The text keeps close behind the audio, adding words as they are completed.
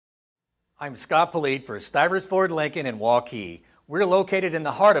I'm Scott Polite for Stivers Ford Lincoln in Waukee. We're located in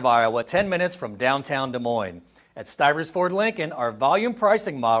the heart of Iowa, 10 minutes from downtown Des Moines. At Stivers Ford Lincoln, our volume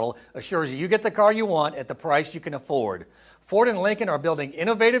pricing model assures you get the car you want at the price you can afford. Ford and Lincoln are building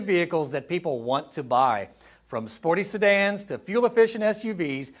innovative vehicles that people want to buy. From sporty sedans to fuel-efficient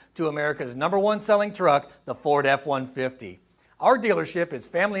SUVs to America's #1 selling truck, the Ford F-150. Our dealership is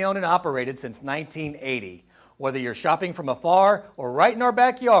family-owned and operated since 1980. Whether you're shopping from afar or right in our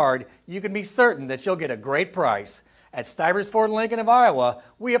backyard, you can be certain that you'll get a great price. At Stivers Ford Lincoln of Iowa,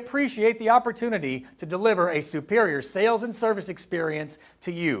 we appreciate the opportunity to deliver a superior sales and service experience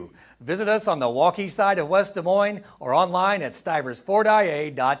to you. Visit us on the Waukee side of West Des Moines or online at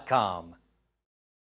stiversfordia.com.